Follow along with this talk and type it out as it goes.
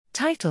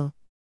Title: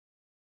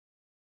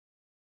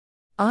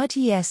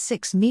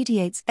 RGS6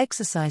 mediates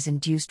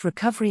exercise-induced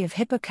recovery of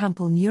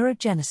hippocampal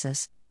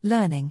neurogenesis,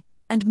 learning,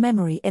 and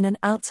memory in an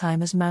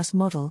Alzheimer's mouse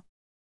model.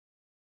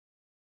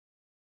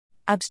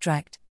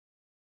 Abstract: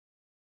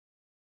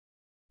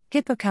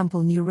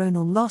 Hippocampal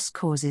neuronal loss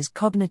causes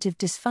cognitive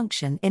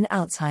dysfunction in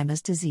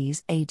Alzheimer's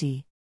disease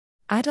AD.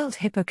 Adult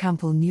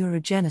hippocampal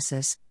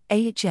neurogenesis,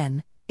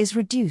 AHN, is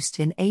reduced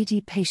in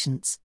AD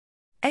patients.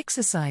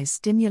 Exercise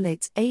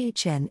stimulates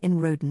AHN in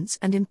rodents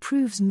and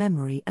improves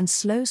memory and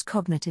slows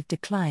cognitive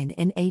decline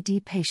in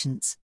AD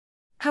patients.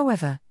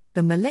 However,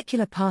 the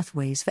molecular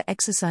pathways for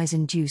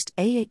exercise-induced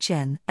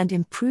AHN and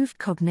improved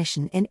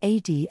cognition in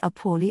AD are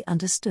poorly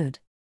understood.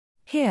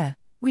 Here,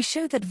 we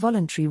show that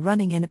voluntary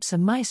running in IPSA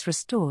mice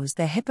restores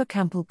their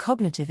hippocampal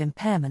cognitive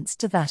impairments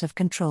to that of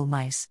control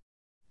mice.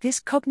 This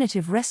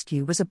cognitive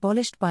rescue was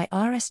abolished by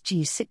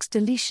RGS6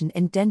 deletion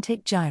in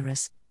dentate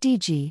gyrus,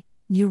 DG,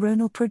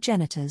 neuronal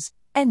progenitors,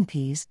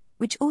 NPs,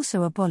 which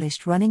also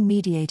abolished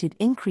running-mediated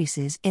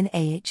increases in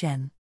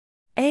AHN.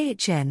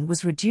 AHN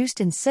was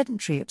reduced in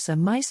sedentary IPSA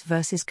mice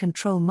versus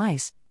control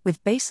mice,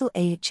 with basal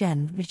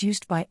AHN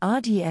reduced by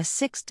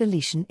RGS6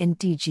 deletion in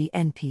DG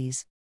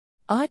NPs.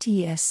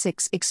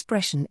 RGS6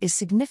 expression is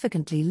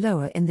significantly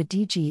lower in the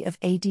DG of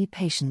AD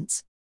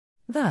patients.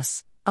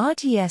 Thus,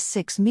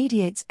 RGS6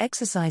 mediates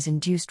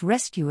exercise-induced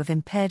rescue of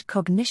impaired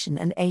cognition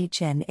and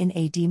AHN in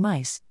AD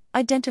mice,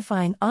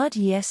 identifying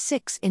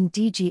RGS6 in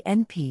DG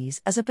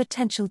NPs as a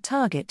potential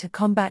target to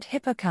combat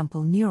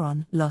hippocampal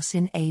neuron loss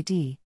in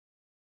AD.